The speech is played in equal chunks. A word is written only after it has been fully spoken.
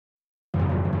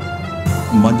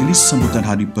Majlis Sambutan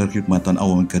Hari Perkhidmatan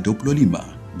Awam Ke-25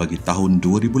 bagi tahun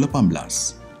 2018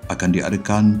 akan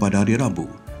diadakan pada hari Rabu,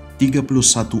 31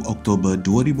 Oktober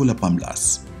 2018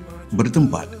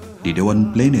 bertempat di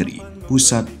Dewan Plenary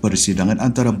Pusat Persidangan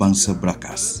Antarabangsa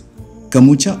Berakas.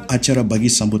 Kemuncak acara bagi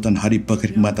sambutan Hari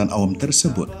Perkhidmatan Awam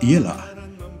tersebut ialah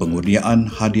pengurniaan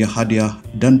hadiah-hadiah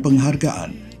dan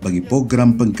penghargaan bagi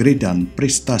program penggradean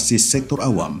prestasi sektor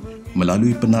awam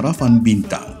melalui penarafan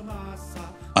bintang,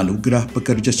 anugerah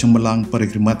pekerja cemerlang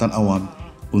perkhidmatan awam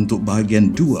untuk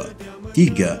bahagian 2,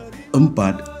 3,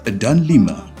 4 dan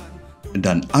 5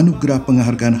 dan anugerah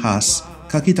penghargaan khas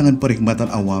kaki tangan perkhidmatan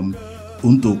awam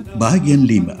untuk bahagian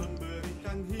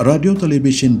 5. Radio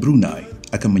Televisyen Brunei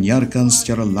akan menyiarkan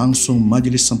secara langsung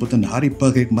Majlis Sambutan Hari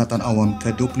Perkhidmatan Awam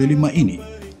Ke-25 ini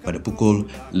pada pukul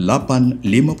 8.50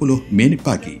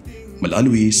 pagi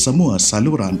melalui semua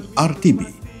saluran RTB.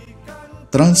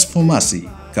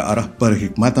 Transformasi ke arah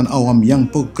perkhidmatan awam yang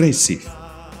progresif,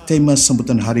 tema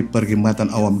sambutan Hari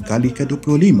Perkhidmatan Awam kali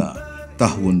ke-25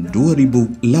 tahun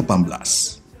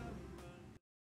 2018.